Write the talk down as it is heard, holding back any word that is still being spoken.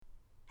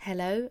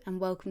Hello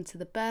and welcome to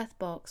the Birth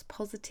Box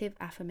Positive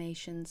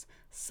Affirmations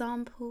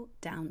Sample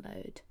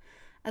Download.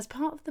 As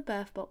part of the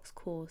Birth Box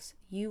course,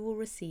 you will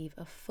receive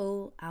a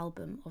full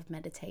album of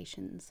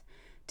meditations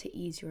to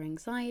ease your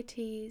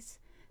anxieties,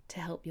 to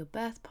help your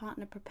birth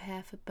partner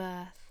prepare for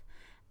birth,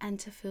 and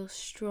to feel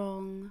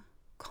strong,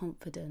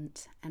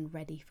 confident, and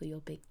ready for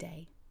your big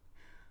day.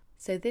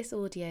 So this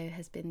audio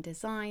has been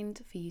designed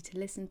for you to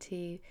listen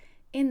to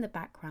in the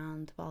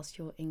background whilst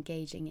you're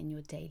engaging in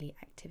your daily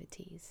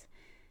activities.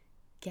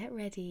 Get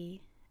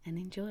ready and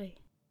enjoy.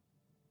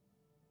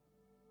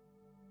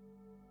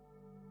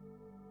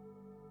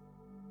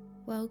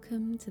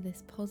 Welcome to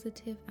this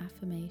Positive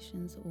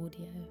Affirmations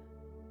audio.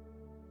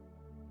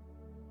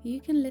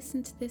 You can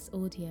listen to this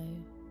audio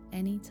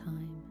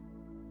anytime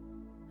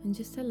and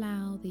just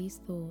allow these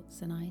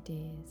thoughts and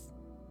ideas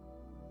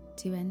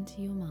to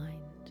enter your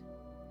mind.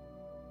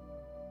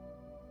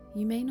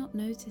 You may not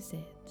notice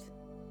it,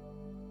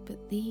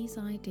 but these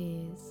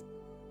ideas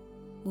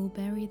will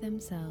bury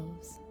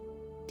themselves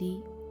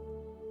deep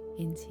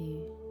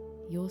into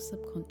your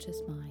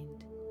subconscious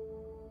mind,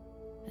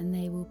 and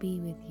they will be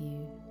with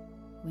you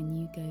when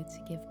you go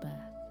to give birth.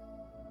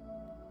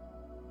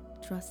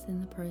 Trust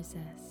in the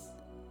process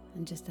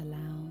and just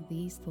allow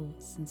these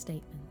thoughts and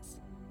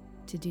statements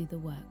to do the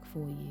work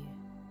for you.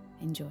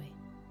 Enjoy.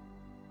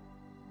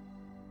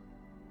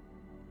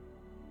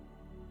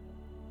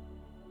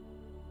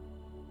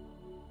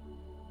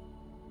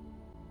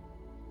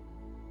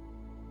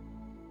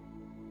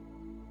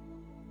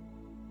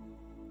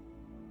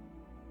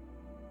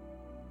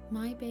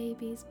 My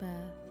baby's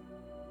birth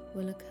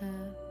will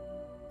occur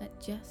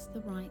at just the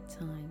right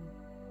time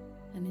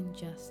and in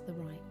just the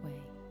right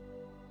way.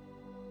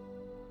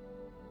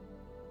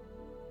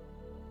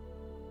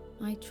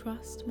 I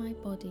trust my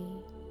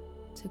body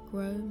to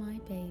grow my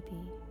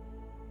baby,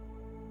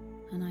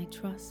 and I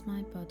trust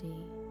my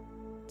body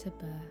to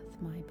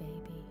birth my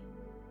baby.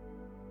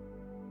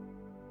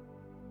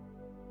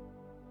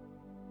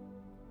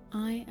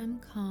 I am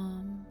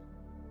calm,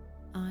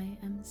 I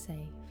am safe,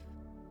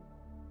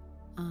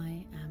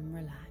 I am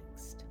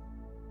relaxed.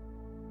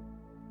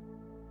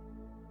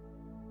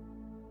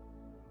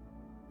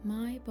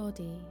 My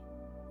body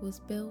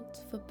was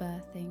built for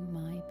birthing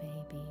my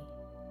baby,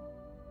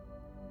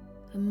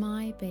 and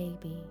my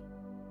baby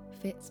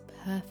fits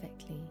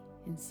perfectly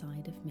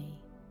inside of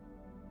me.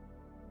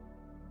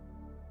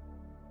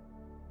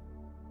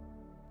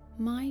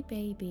 My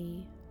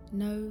baby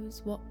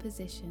knows what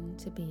position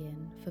to be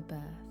in for birth,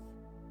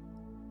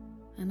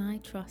 and I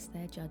trust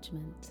their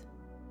judgment.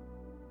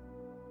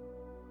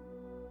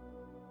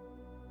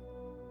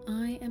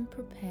 I am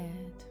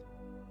prepared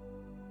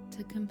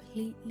to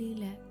completely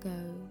let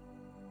go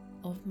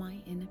of my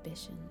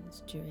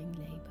inhibitions during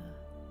labour,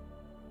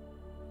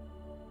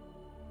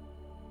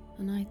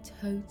 and I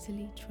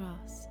totally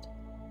trust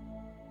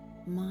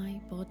my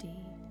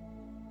body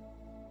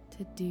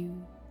to do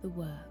the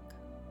work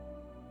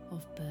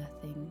of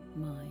birthing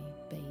my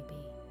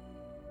baby.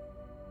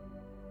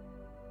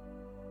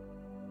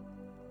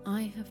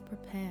 I have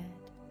prepared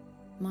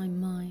my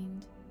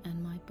mind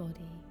and my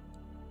body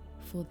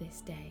for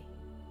this day,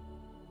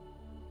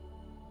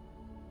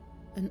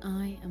 and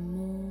I am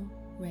more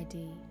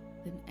ready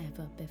than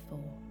ever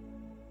before.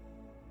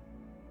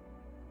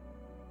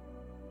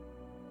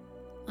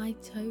 I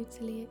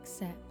totally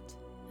accept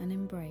and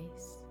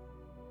embrace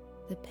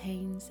the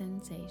pain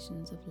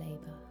sensations of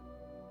labour,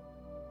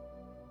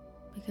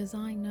 because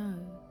I know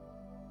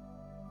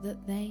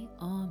that they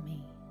are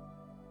me,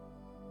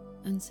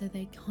 and so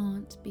they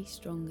can't be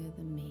stronger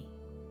than me.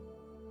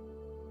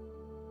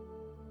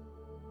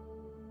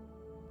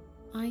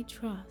 I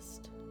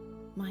trust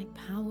my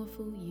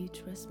powerful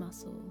uterus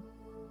muscle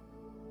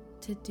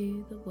to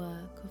do the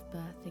work of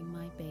birthing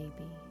my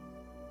baby.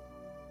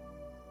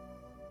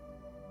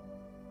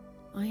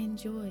 I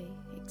enjoy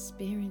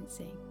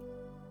experiencing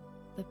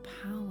the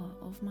power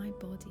of my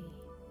body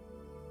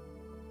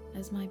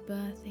as my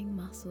birthing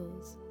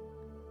muscles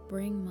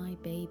bring my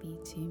baby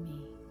to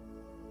me.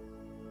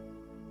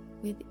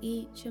 With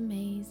each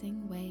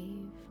amazing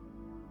wave,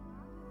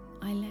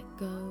 I let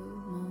go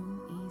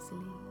more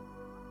easily.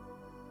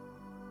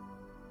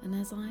 And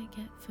as I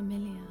get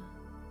familiar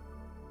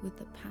with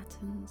the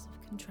patterns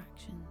of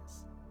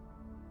contractions,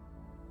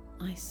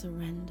 I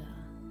surrender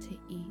to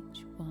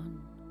each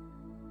one.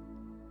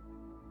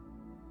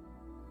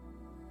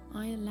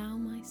 I allow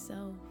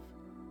myself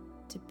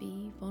to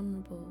be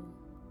vulnerable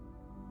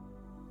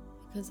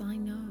because I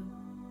know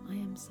I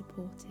am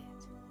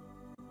supported.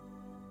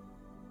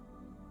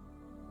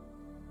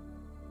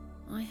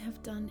 I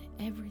have done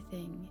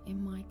everything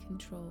in my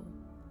control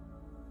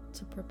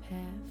to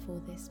prepare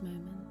for this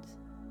moment.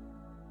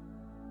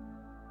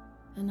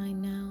 And I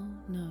now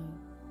know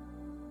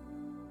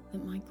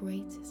that my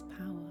greatest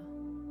power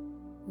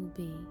will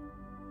be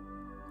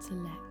to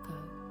let go.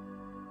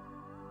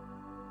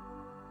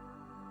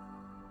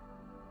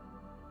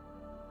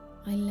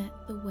 I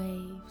let the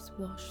waves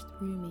wash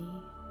through me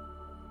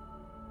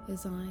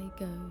as I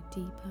go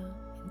deeper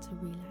into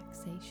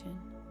relaxation.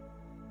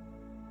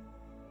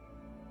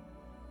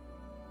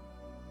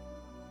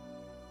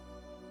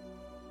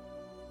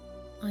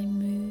 I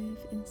move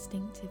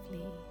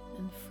instinctively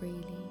and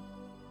freely.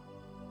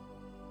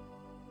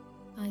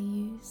 I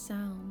use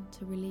sound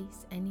to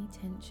release any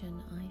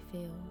tension I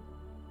feel.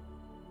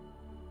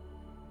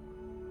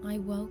 I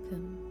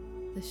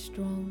welcome the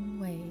strong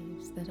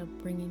waves that are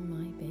bringing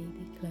my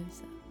baby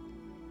closer.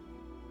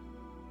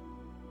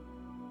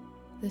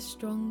 The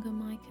stronger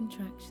my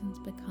contractions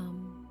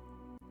become,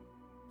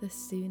 the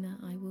sooner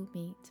I will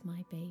meet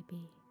my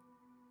baby.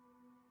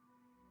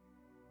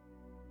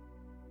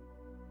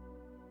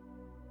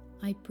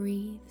 I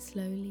breathe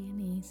slowly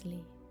and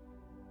easily,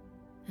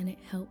 and it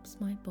helps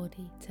my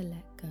body to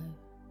let go.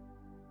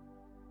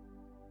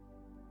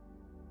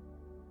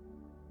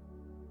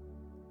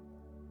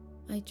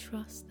 I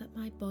trust that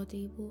my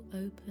body will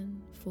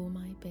open for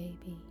my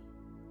baby,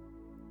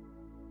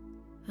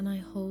 and I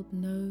hold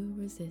no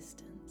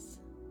resistance.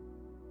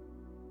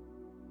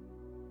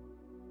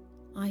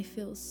 I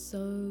feel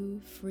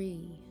so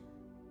free.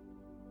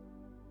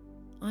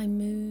 I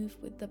move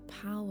with the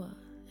power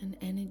and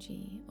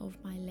energy of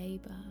my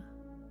labor.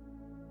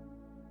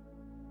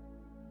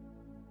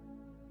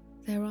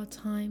 There are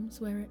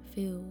times where it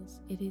feels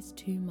it is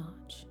too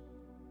much,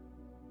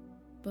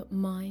 but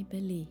my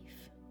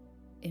belief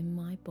in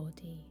my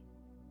body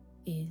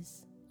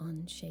is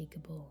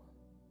unshakable.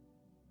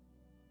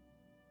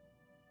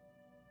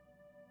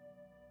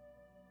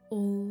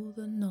 All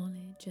the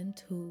knowledge and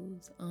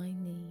tools I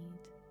need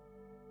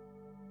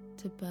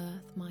to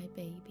birth my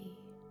baby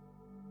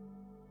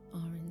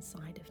are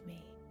inside of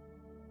me.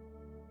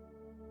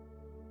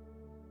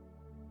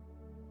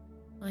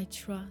 I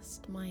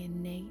trust my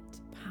innate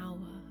power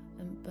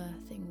and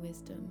birthing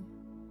wisdom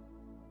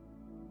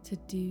to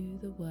do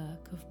the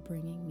work of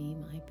bringing me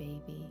my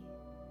baby.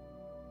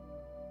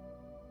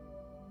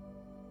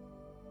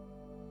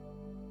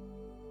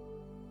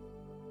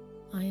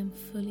 I am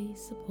fully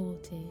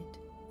supported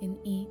in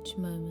each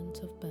moment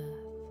of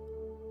birth.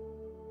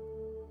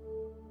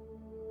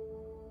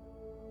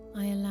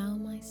 I allow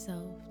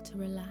myself to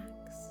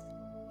relax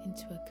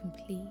into a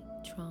complete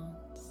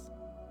trance.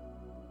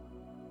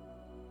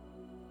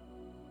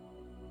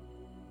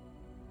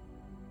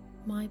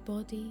 My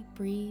body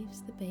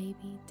breathes the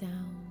baby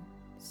down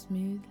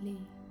smoothly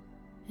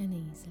and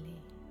easily.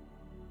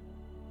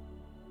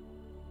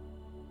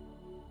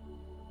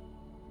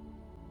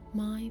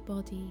 My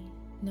body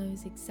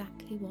knows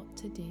exactly what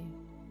to do,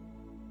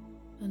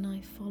 and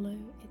I follow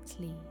its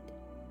lead.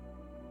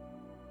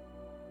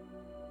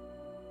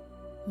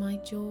 My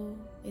jaw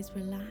is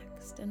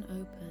relaxed and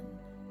open,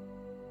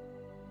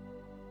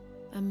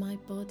 and my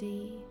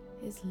body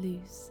is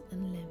loose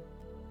and limp.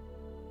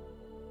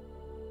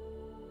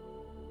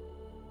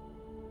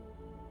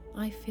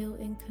 I feel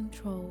in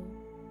control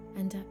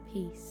and at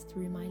peace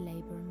through my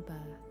labor and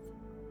birth.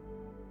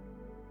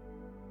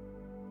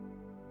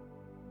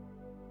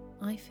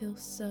 I feel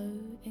so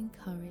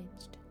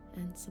encouraged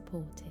and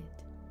supported.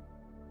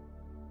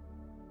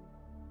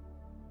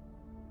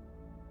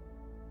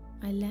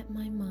 I let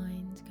my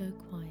mind go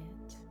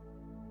quiet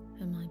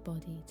and my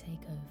body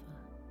take over.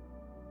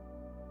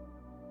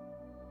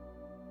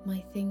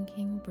 My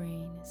thinking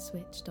brain is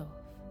switched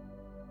off,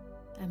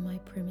 and my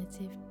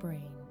primitive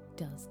brain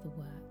does the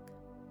work.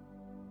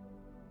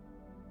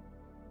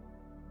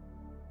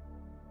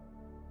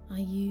 I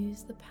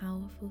use the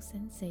powerful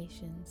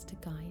sensations to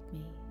guide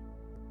me.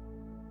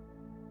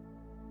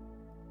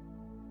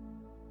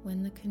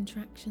 When the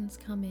contractions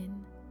come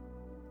in,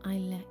 I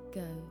let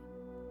go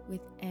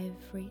with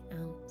every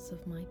ounce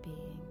of my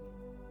being.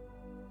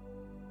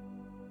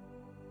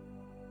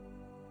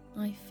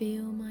 I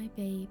feel my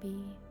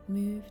baby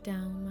move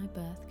down my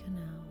birth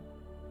canal,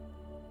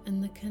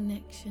 and the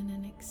connection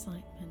and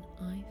excitement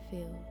I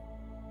feel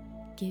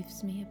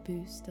gives me a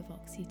boost of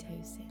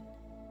oxytocin.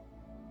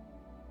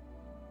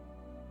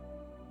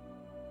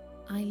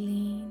 I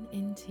lean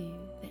into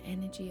the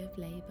energy of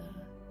labor,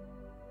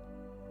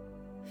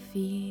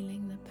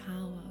 feeling the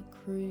power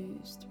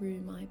cruise through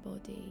my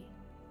body.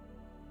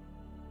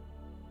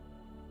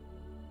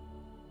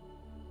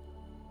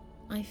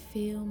 I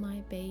feel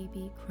my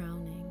baby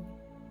crowning,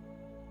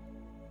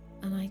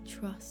 and I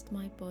trust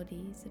my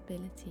body's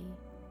ability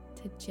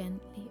to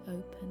gently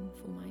open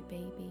for my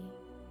baby.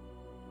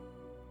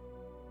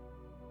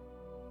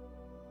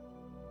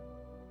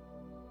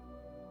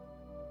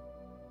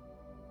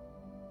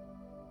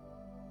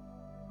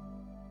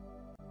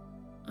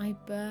 I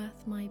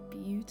birth my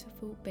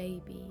beautiful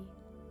baby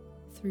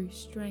through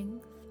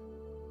strength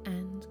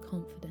and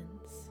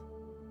confidence.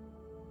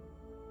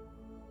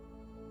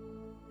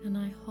 And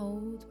I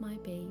hold my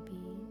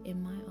baby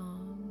in my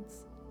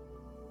arms.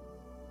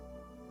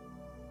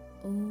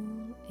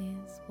 All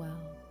is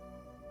well.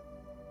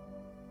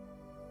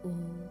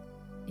 All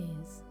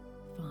is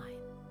fine.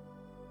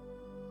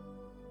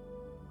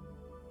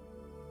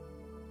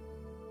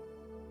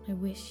 I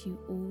wish you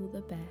all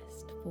the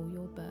best for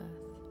your birth.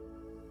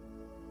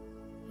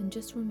 And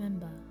just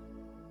remember,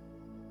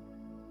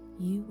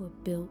 you were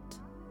built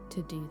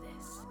to do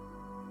this.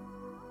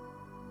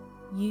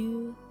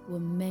 You were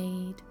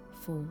made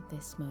for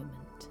this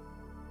moment.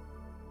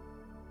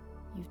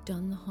 You've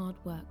done the hard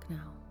work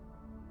now.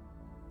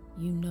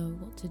 You know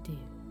what to do.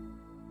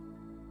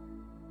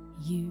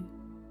 You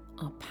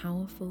are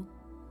powerful,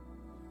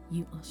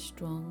 you are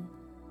strong,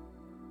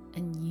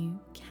 and you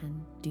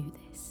can do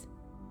this.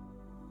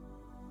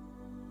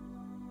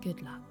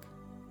 Good luck.